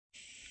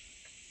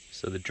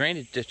So the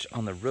drainage ditch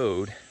on the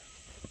road,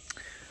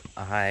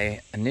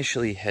 I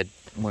initially had,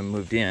 when we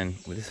moved in,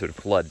 this would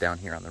flood down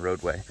here on the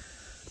roadway.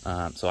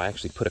 So I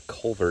actually put a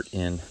culvert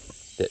in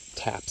that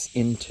taps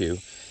into,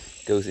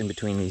 goes in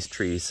between these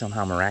trees.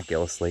 Somehow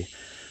miraculously,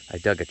 I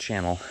dug a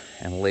channel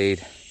and laid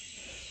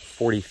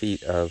 40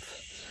 feet of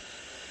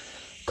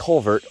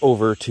culvert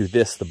over to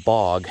this, the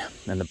bog.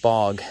 And the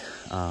bog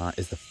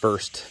is the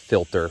first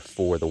filter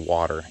for the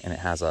water, and it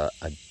has a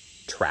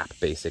trap,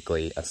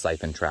 basically a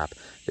siphon trap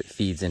that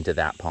feeds into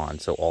that pond.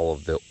 So all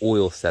of the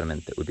oil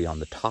sediment that would be on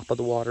the top of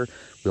the water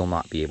will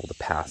not be able to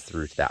pass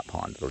through to that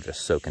pond. It'll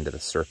just soak into the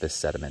surface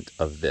sediment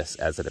of this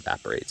as it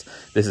evaporates.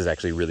 This is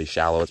actually really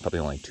shallow. It's probably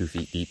only 2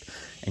 feet deep,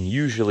 and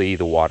usually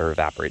the water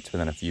evaporates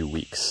within a few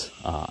weeks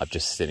of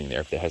just sitting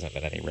there if there hasn't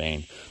been any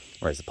rain,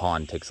 whereas the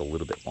pond takes a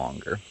little bit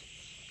longer.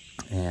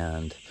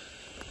 And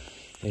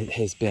it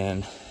has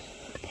been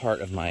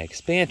part of my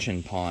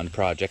expansion pond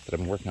project that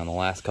I've been working on the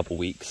last couple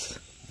weeks.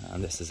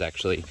 This is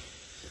actually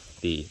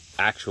the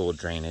actual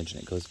drainage,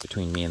 and it goes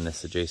between me and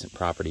this adjacent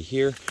property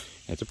here.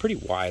 And it's a pretty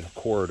wide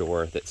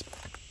corridor that's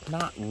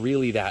not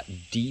really that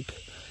deep.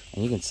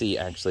 And you can see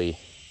actually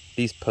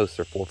these posts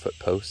are 4-foot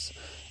posts,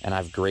 and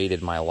I've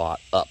graded my lot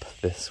up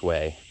this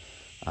way.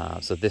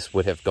 So this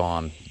would have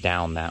gone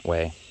down that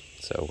way.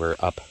 So we're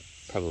up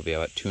probably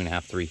about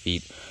 2.5, 3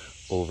 feet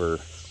over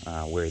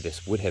where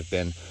this would have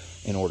been,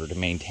 in order to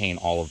maintain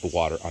all of the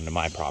water onto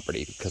my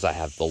property, because I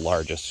have the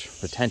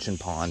largest retention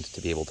pond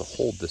to be able to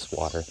hold this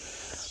water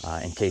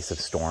in case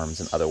of storms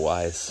and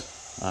otherwise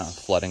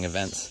flooding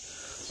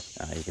events.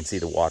 You can see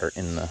the water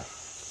in the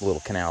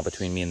little canal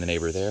between me and the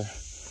neighbor there.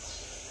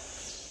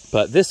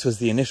 But this was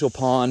the initial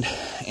pond,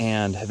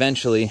 and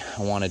eventually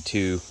I wanted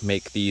to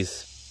make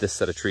this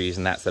set of trees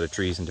and that set of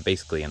trees into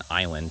basically an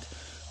island.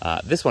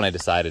 This one I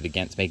decided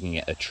against making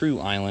it a true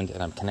island,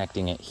 and I'm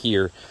connecting it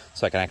here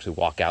so I can actually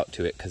walk out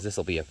to it, because this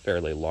will be a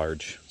fairly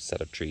large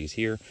set of trees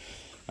here.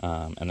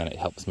 And then it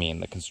helps me in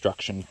the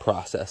construction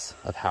process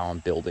of how I'm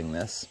building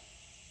this.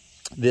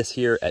 This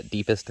here at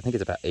deepest, I think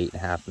it's about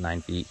 8.5,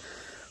 9 feet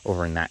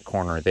over in that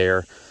corner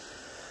there.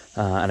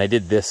 And I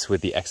did this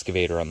with the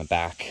excavator on the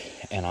back,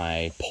 and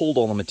I pulled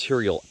all the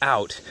material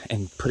out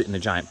and put it in a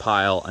giant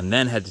pile, and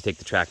then had to take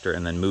the tractor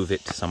and then move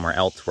it to somewhere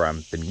else where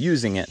I've been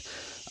using it.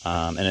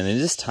 And then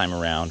this time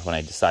around, when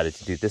I decided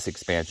to do this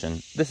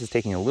expansion, this is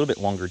taking a little bit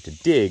longer to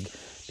dig,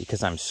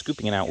 because I'm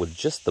scooping it out with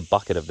just the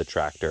bucket of the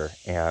tractor,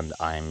 and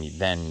I'm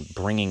then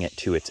bringing it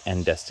to its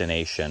end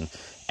destination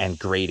and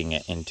grading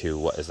it into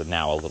what is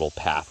now a little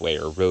pathway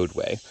or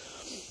roadway.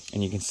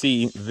 And you can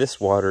see this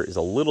water is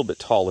a little bit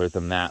taller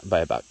than that by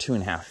about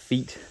 2.5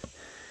 feet.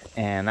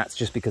 And that's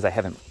just because I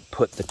haven't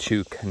put the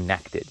two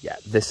connected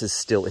yet. This is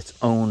still its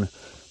own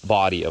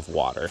body of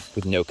water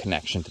with no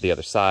connection to the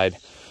other side.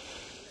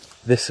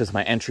 This is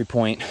my entry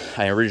point.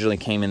 I originally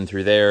came in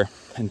through there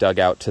and dug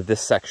out to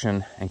this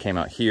section and came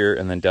out here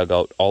and then dug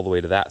out all the way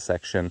to that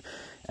section.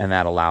 And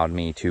that allowed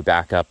me to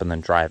back up and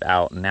then drive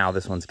out. Now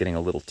this one's getting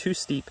a little too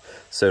steep.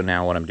 So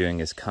now what I'm doing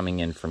is coming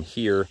in from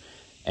here,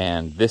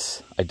 and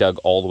this I dug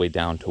all the way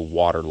down to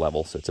water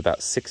level. So it's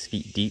about 6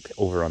 feet deep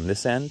over on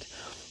this end.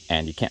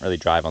 And you can't really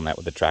drive on that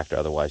with the tractor,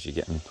 otherwise you're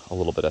getting a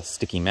little bit of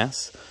sticky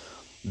mess.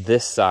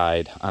 This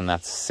side, and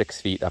that's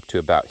 6 feet up to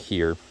about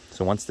here.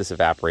 So once this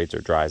evaporates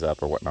or dries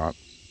up or whatnot,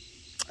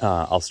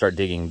 I'll start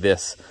digging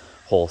this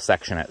whole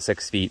section at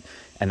 6 feet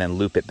and then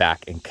loop it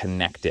back and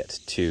connect it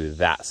to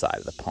that side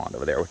of the pond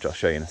over there, which I'll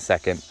show you in a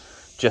second,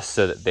 just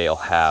so that they'll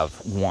have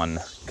one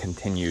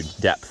continued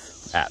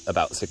depth at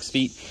about 6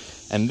 feet.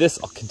 And this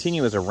I'll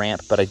continue as a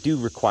ramp, but I do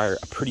require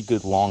a pretty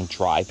good long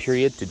dry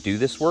period to do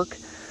this work.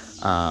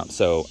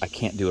 So I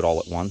can't do it all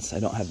at once. I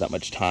don't have that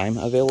much time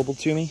available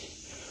to me.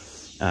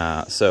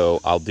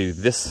 So I'll do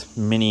this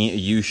mini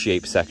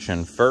U-shaped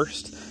section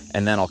first,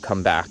 and then I'll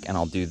come back and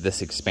I'll do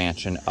this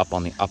expansion up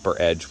on the upper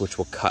edge, which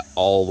will cut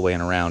all the way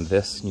and around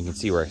this. And you can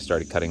see where I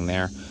started cutting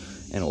there,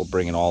 and it will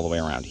bring it all the way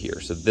around here.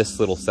 So this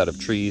little set of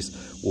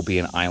trees will be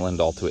an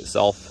island all to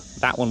itself.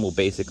 That one will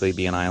basically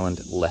be an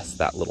island, less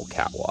that little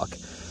catwalk.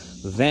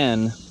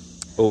 Then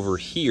over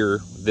here,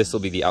 this will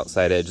be the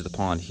outside edge of the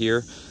pond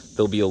here.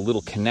 There'll be a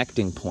little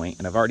connecting point,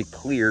 and I've already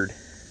cleared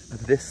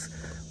this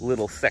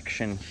little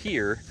section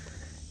here.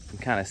 You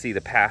can kind of see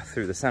the path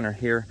through the center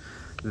here.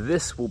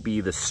 This will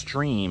be the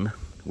stream,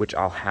 which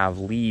I'll have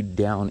lead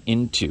down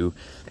into.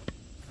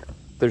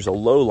 There's a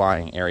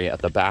low-lying area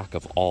at the back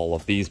of all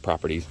of these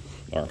properties,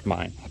 or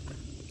mine,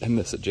 and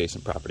this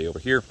adjacent property over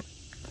here,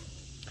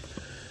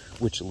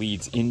 which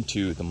leads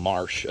into the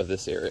marsh of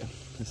this area.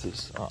 This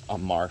is a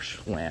marsh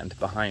land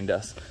behind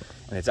us,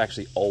 and it's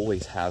actually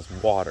always has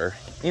water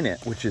in it,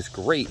 which is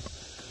great,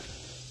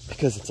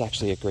 because it's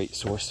actually a great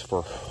source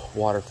for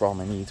water for all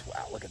my needs.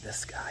 Wow, look at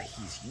this guy.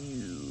 He's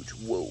huge.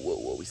 Whoa, whoa,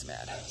 whoa, he's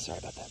mad. Sorry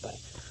about that, buddy.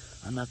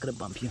 I'm not gonna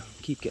bump you.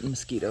 Keep getting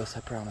mosquitoes, I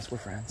promise, we're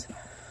friends.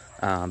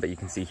 But you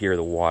can see here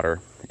the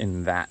water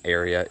in that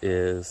area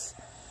is,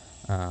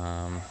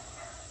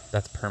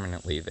 that's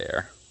permanently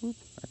there. Oop,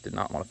 I did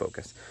not want to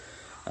focus.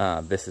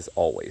 This is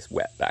always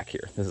wet back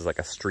here. This is like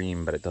a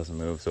stream, but it doesn't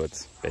move, so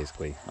it's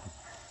basically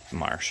a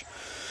marsh.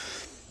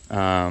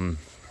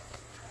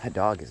 That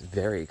dog is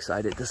very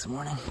excited this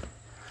morning.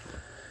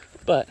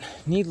 But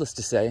needless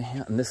to say,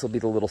 and this will be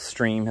the little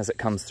stream as it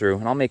comes through,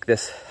 and I'll make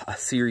this a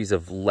series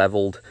of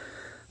leveled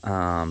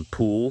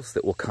pools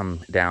that will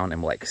come down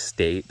and like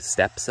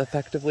steps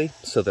effectively,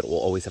 so that it will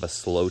always have a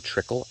slow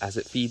trickle as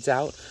it feeds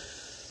out.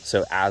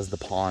 So as the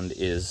pond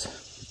is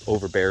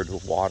overbeared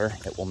with water,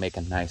 it will make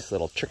a nice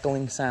little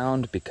trickling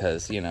sound,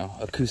 because, you know,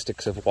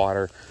 acoustics of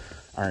water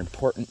are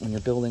important when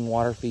you're building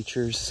water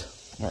features,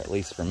 or at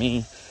least for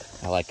me.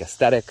 I like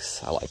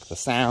aesthetics, I like the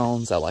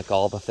sounds, I like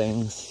all the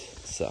things.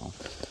 So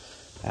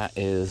that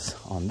is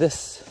on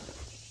this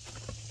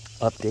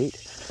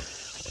update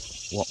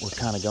what we're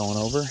kind of going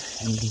over.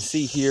 And you can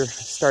see here, I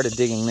started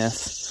digging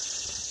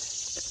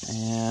this,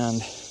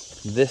 and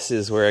this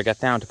is where I got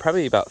down to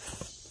probably about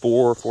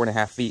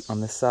 4.5 feet on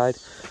this side.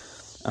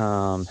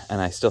 And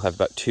I still have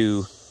about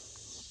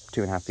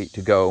 2.5 feet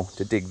to go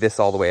to dig this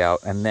all the way out,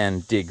 and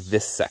then dig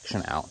this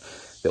section out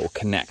that will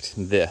connect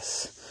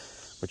this,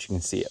 which you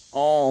can see it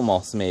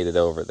almost made it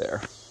over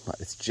there, but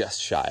it's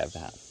just shy of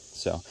that.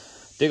 So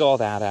dig all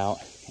that out,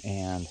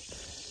 and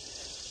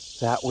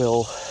that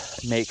will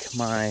make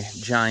my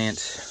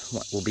giant,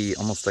 what will be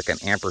almost like an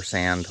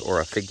ampersand or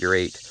a figure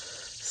 8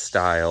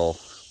 style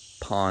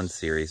pond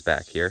series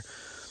back here.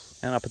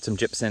 And I'll put some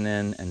gypsum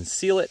in and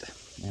seal it,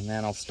 and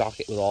then I'll stock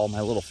it with all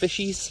my little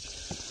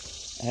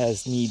fishies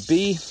as need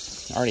be.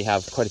 I already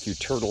have quite a few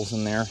turtles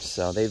in there,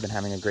 so they've been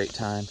having a great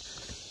time.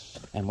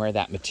 And where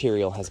that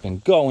material has been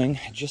going,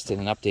 I just did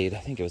an update, I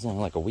think it was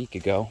only like a week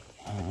ago,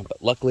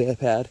 but luckily I've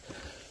had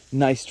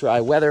nice dry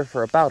weather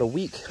for about a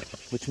week,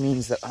 which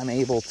means that I'm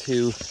able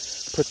to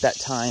put that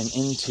time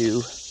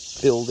into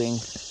building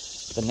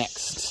the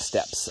next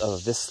steps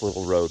of this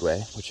little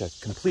roadway, which I've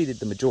completed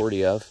the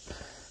majority of.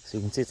 So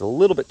you can see it's a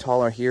little bit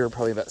taller here,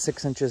 probably about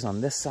 6 inches on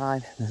this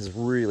side. This is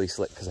really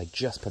slick because I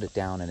just put it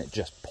down and it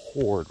just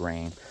poured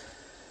rain.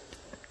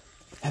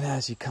 And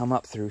as you come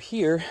up through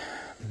here,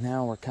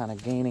 now we're kind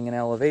of gaining an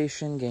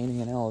elevation,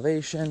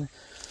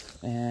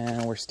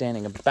 and we're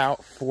standing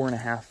about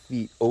 4.5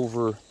 feet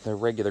over the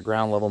regular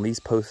ground level. And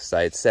these posts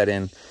I had set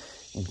in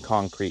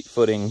concrete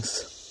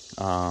footings,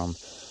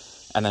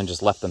 and then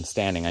just left them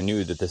standing. I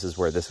knew that this is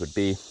where this would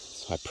be,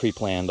 so I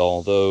pre-planned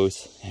all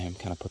those and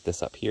kind of put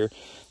this up here.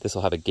 This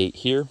will have a gate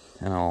here,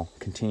 and I'll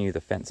continue the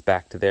fence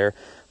back to there.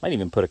 Might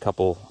even put a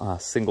couple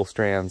single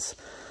strands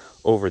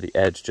over the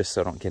edge, just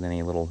so I don't get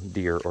any little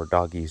deer or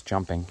doggies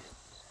jumping.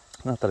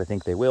 Not that I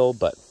think they will,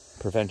 but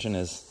prevention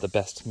is the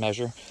best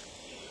measure.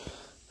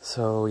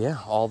 So yeah,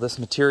 all this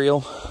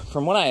material,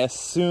 from what I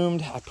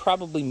assumed, I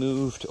probably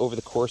moved over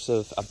the course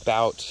of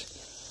about,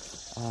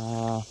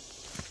 I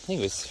think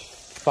it was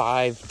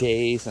 5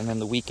 days, and then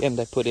the weekend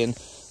I put in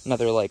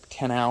another like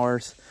 10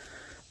 hours.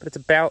 But it's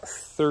about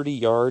 30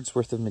 yards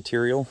worth of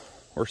material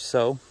or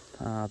so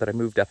that I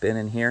moved up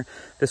in here.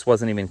 This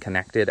wasn't even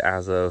connected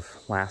as of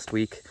last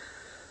week.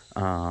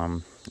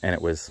 And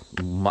it was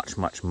much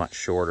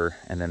shorter.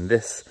 And then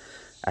this,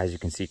 as you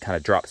can see, kind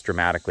of drops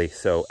dramatically.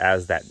 So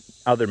as that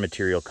other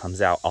material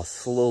comes out, I'll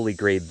slowly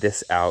grade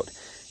this out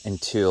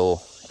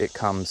until it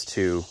comes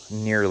to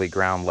nearly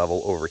ground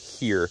level over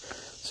here.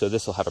 So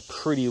this will have a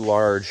pretty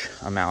large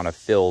amount of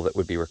fill that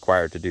would be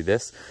required to do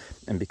this.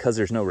 And because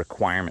there's no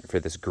requirement for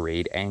this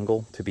grade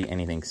angle to be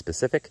anything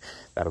specific,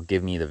 that'll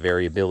give me the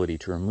variability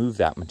to remove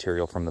that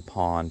material from the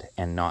pond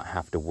and not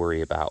have to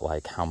worry about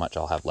like how much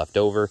I'll have left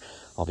over.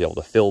 I'll be able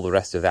to fill the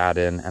rest of that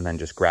in and then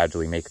just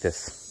gradually make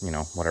this, you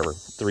know, whatever,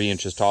 3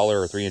 inches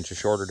taller or 3 inches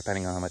shorter,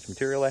 depending on how much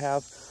material I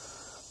have.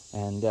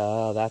 And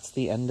that's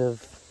the end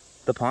of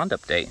the pond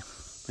update.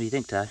 What do you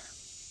think, Ty?